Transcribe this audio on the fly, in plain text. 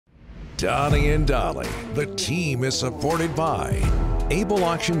Donnie and Dolly. The team is supported by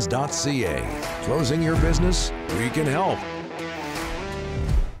ableauctions.ca. Closing your business? We can help.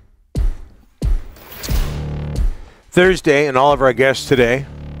 Thursday, and all of our guests today,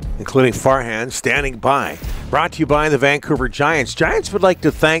 including Farhan, standing by. Brought to you by the Vancouver Giants. Giants would like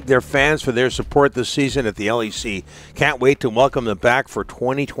to thank their fans for their support this season at the LEC. Can't wait to welcome them back for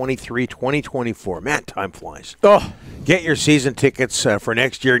 2023-2024. Man, time flies. Oh, get your season tickets for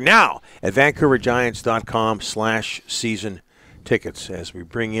next year now at vancouvergiants.com/season tickets. As we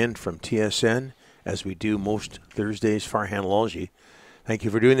bring in from TSN, as we do most Thursdays, Farhan Lalji. Thank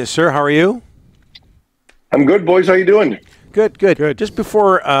you for doing this, sir. How are you? I'm good, boys. How you doing? Good. Just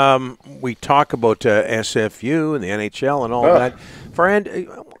before we talk about SFU and the NHL and all that, Farhan, I'm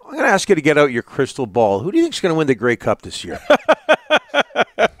going to ask you to get out your crystal ball. Who do you think is going to win the Grey Cup this year?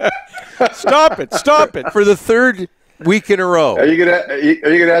 Stop it For the third week in a row. Are you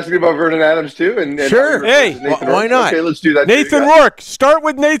gonna ask me about Vernon Adams too? And sure. Hey, why not? Okay, let's do that. Nathan Rourke. Start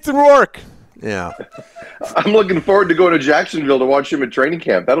with Nathan Rourke. Yeah. I'm looking forward to going to Jacksonville to watch him at training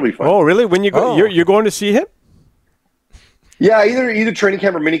camp. That'll be fun. Oh, really? When you go, you're going to see him? Yeah, either training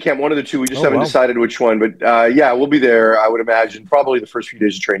camp or mini camp, one of the two. We just haven't decided which one. But yeah, we'll be there, I would imagine, probably the first few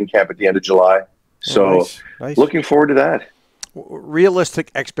days of training camp at the end of July. So nice. Looking forward to that.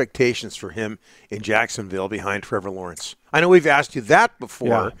 Realistic expectations for him in Jacksonville behind Trevor Lawrence. I know we've asked you that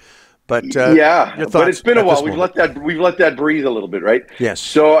before, but but it's been a while. We've let that breathe a little bit, right? Yes.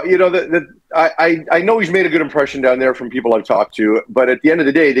 So I know he's made a good impression down there from people I've talked to, but at the end of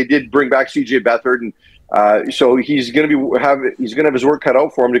the day, they did bring back CJ Beathard, and so he's going to have his work cut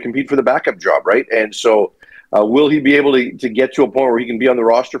out for him to compete for the backup job, right? And so will he be able to get to a point where he can be on the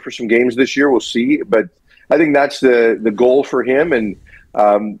roster for some games this year? We'll see, but I think that's the goal for him, and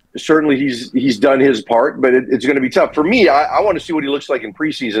certainly he's done his part, but it's going to be tough for me. I want to see what he looks like in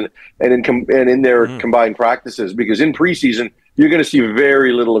preseason and in their combined practices, because in preseason you're going to see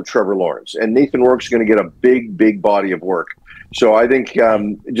very little of Trevor Lawrence, and Nathan Rourke's going to get a big body of work. So I think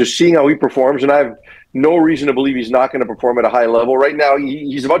just seeing how he performs, and I have no reason to believe he's not going to perform at a high level. Right now,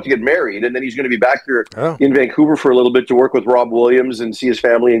 he's about to get married, and then he's going to be back here in Vancouver for a little bit to work with Rob Williams and see his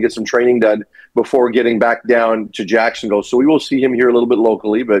family and get some training done before getting back down to Jacksonville. So we will see him here a little bit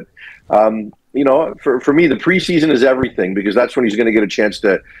locally. But, for me, the preseason is everything, because that's when he's going to get a chance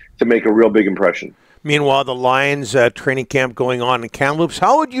to make a real big impression. Meanwhile, the Lions training camp going on in Kamloops.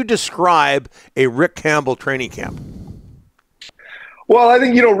 How would you describe a Rick Campbell training camp? Well, I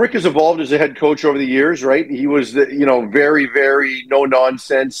think, Rick has evolved as a head coach over the years, right? He was, very, very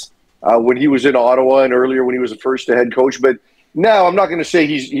no-nonsense when he was in Ottawa, and earlier when he was the first head coach. But now I'm not going to say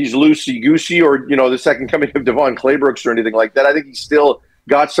he's loosey-goosey or, the second coming of Devon Claybrooks or anything like that. I think he's still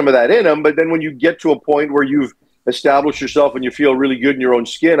got some of that in him. But then when you get to a point where you've established yourself and you feel really good in your own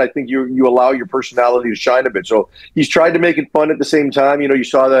skin, I think you allow your personality to shine a bit. So he's tried to make it fun at the same time. You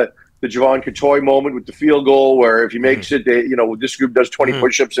saw the Javon Katoy moment with the field goal, where if he makes it, this group does 20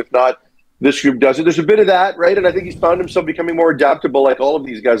 push-ups. If not, this group does it. There's a bit of that, right? And I think he's found himself becoming more adaptable, like all of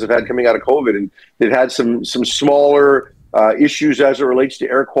these guys have had coming out of COVID. And they've had some smaller issues as it relates to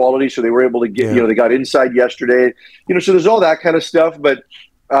air quality, so they were able to get, they got inside yesterday. So there's all that kind of stuff. But,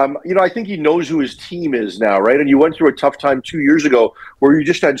 I think he knows who his team is now, right? And you went through a tough time 2 years ago where you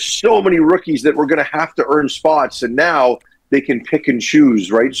just had so many rookies that were going to have to earn spots. And now they can pick and choose,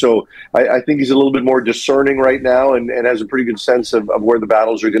 right? So I think he's a little bit more discerning right now and has a pretty good sense of where the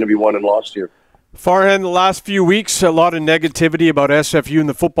battles are going to be won and lost here. Farhan, the last few weeks, a lot of negativity about SFU and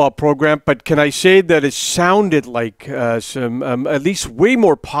the football program, but can I say that it sounded like some at least way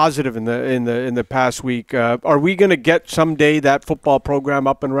more positive in the past week? Are we going to get someday that football program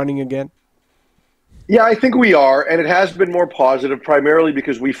up and running again? Yeah, I think we are, and it has been more positive, primarily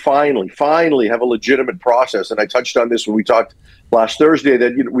because we finally have a legitimate process. And I touched on this when we talked last Thursday,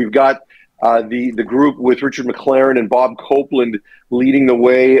 that we've got the group with Richard McLaren and Bob Copeland leading the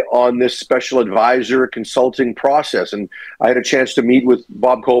way on this special advisor consulting process. And I had a chance to meet with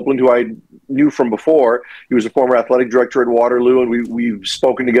Bob Copeland, who I knew from before. He was a former athletic director at Waterloo, and we've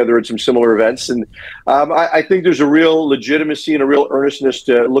spoken together at some similar events. And I think there's a real legitimacy and a real earnestness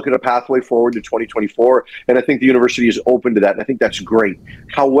to look at a pathway forward to 2024. And I think the university is open to that, and I think that's great.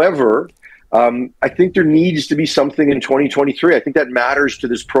 However, I think there needs to be something in 2023. I think that matters to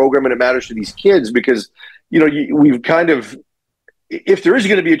this program and it matters to these kids, because, we've kind of, if there is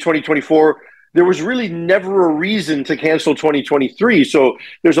going to be a 2024, there was really never a reason to cancel 2023. So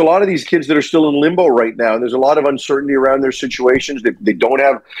there's a lot of these kids that are still in limbo right now, and there's a lot of uncertainty around their situations. They don't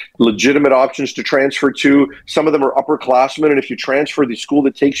have legitimate options to transfer to. Some of them are upperclassmen, and if you transfer, the school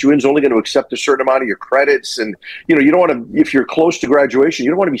that takes you in is only going to accept a certain amount of your credits. And, you know, you don't want to, if you're close to graduation,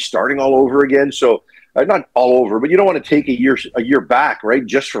 you don't want to be starting all over again. So not all over, but you don't want to take a year back, right,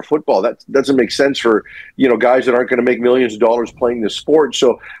 just for football. That doesn't make sense for, you know, guys that aren't going to make millions of dollars playing this sport.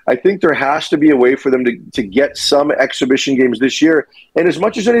 So I think there has to be a way for them to get some exhibition games this year. And as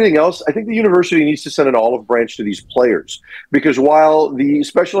much as anything else, I think the university needs to send an olive branch to these players, because while the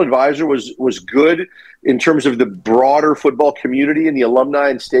special advisor was good in terms of the broader football community and the alumni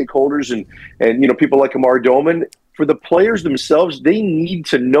and stakeholders and you know, people like Amar Doman, for the players themselves, they need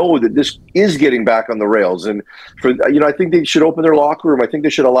to know that this is getting back on the rails. And for, you know, I think they should open their locker room. I think they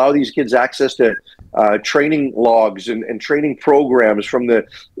should allow these kids access to training logs and training programs from the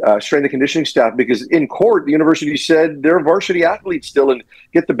strength and conditioning staff, because in court, the university said they're varsity athletes still and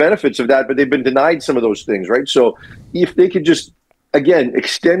get the benefits of that, but they've been denied some of those things, right? So if they could just, again,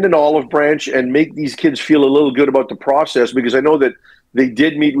 extend an olive branch and make these kids feel a little good about the process, because I know that they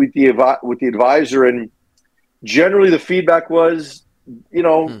did meet with the advisor, and generally the feedback was, you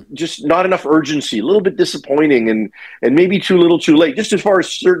know, just not enough urgency, a little bit disappointing, and maybe too little too late, just as far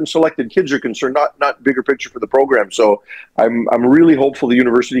as certain selected kids are concerned, not bigger picture for the program. So I'm really hopeful the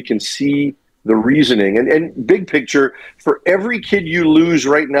university can see the reasoning. And big picture, for every kid you lose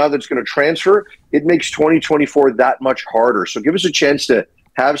right now that's going to transfer, it makes 2024 that much harder. So give us a chance to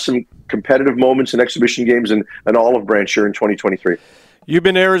have some competitive moments and exhibition games and an olive branch here in 2023. You've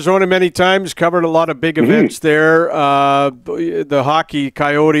been to Arizona many times, covered a lot of big events there. The hockey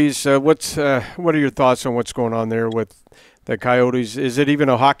Coyotes, what are your thoughts on what's going on there with the Coyotes? Is it even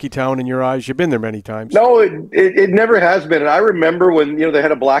a hockey town in your eyes? You've been there many times. No, it never has been. And I remember when, you know, they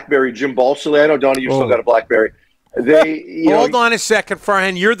had a BlackBerry, Jim Balsley. I know, Donnie, you still got a BlackBerry. Hold on a second,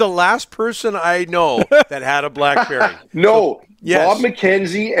 Farhan. You're the last person I know that had a BlackBerry. No. So, yes. Bob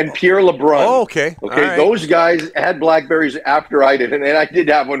McKenzie and Pierre LeBrun. Oh, okay. Okay, right. Those guys had BlackBerries after I did, and I did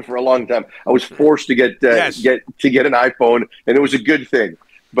have one for a long time. I was forced to get an iPhone, and it was a good thing.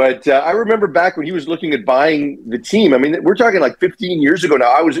 But I remember back when he was looking at buying the team. I mean, we're talking like 15 years ago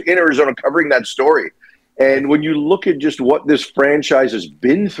now. I was in Arizona covering that story. And when you look at just what this franchise has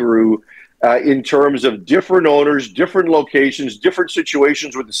been through in terms of different owners, different locations, different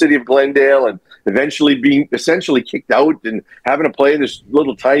situations with the city of Glendale, and eventually being essentially kicked out and having to play in this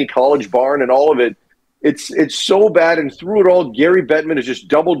little tiny college barn and all of it, it's so bad. And through it all, Gary Bettman has just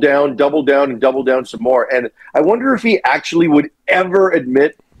doubled down, and doubled down some more. And I wonder if he actually would ever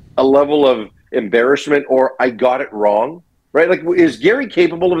admit a level of embarrassment or I got it wrong, right? Like, is Gary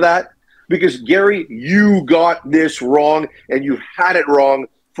capable of that? Because, Gary, you got this wrong, and you've had it wrong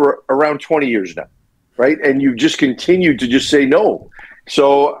for around 20 years now, right? And you've just continued to just say no.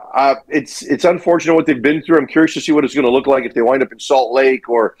 So it's unfortunate what they've been through. I'm curious to see what it's going to look like if they wind up in Salt Lake,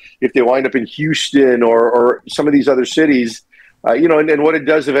 or if they wind up in Houston, or some of these other cities, you know, and what it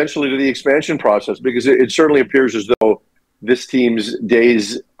does eventually to the expansion process, because it certainly appears as though this team's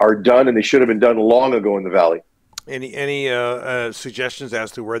days are done, and they should have been done long ago in the Valley. Any suggestions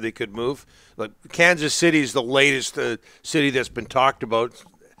as to where they could move? Like, Kansas City is the latest city that's been talked about,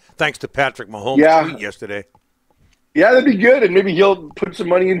 thanks to Patrick Mahomes' tweet yesterday. Yeah, that'd be good, and maybe he'll put some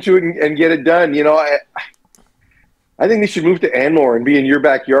money into it and get it done. You know, I think they should move to Anmore and be in your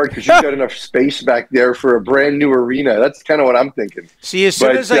backyard, because you've got enough space back there for a brand new arena. That's kind of what I'm thinking. See, as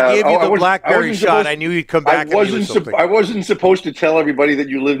soon as I gave you the BlackBerry shot, I knew you'd come back. I wasn't supposed to tell everybody that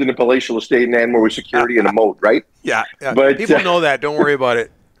you lived in a palatial estate in Anmore with security and a moat, right? Yeah. But people know that. Don't worry about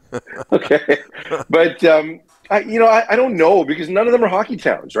it. Okay, but I don't know, because none of them are hockey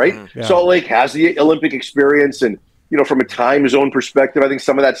towns, right? Yeah. Salt Lake has the Olympic experience, and you know, from a time zone perspective, I think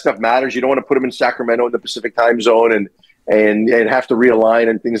some of that stuff matters. You don't want to put them in Sacramento in the Pacific time zone and have to realign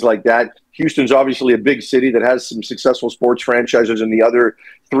and things like that. Houston's obviously a big city that has some successful sports franchises in the other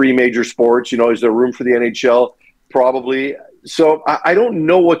three major sports. You know, is there room for the NHL? Probably. So I don't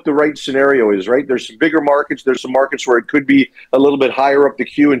know what the right scenario is, right? There's some bigger markets. There's some markets where it could be a little bit higher up the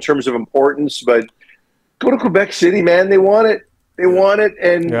queue in terms of importance. But go to Quebec City, man. They want it. They want it.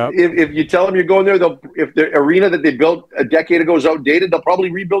 And if you tell them you're going there, if the arena that they built a decade ago is outdated, they'll probably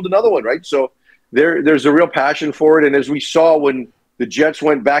rebuild another one, right? So there's a real passion for it. And as we saw when the Jets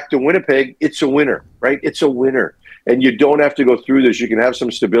went back to Winnipeg, it's a winner, right? It's a winner. And you don't have to go through this. You can have some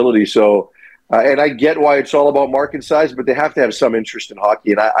stability. So and I get why it's all about market size, but they have to have some interest in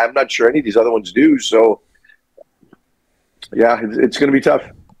hockey. And I'm not sure any of these other ones do. So, yeah, it's going to be tough.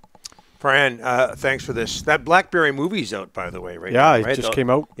 Farhan, thanks for this. That BlackBerry movie's out, by the way, right? Yeah, now, right? it just came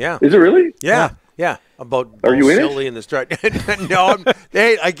out. Yeah. Is it really? Yeah. About Are you in it? Silly and the strut. No,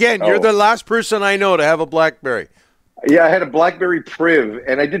 hey, again, you're the last person I know to have a BlackBerry. Yeah, I had a BlackBerry Priv,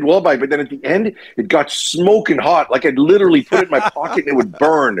 and I did well by it, but then at the end, it got smoking hot. Like I'd literally put it in my pocket and it would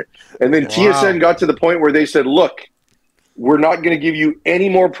burn. And then TSN got to the point where they said, look, we're not going to give you any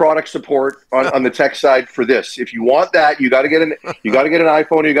more product support on the tech side for this. If you want that, you got to get an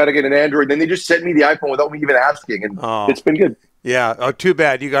iPhone, you got to get an Android. Then they just sent me the iPhone without me even asking, and it's been good. Yeah. Oh, too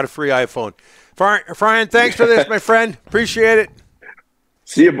bad. You got a free iPhone. Farhan, thanks for this, my friend. Appreciate it.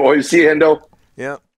 See you, boys. See you, Hendo. Yeah.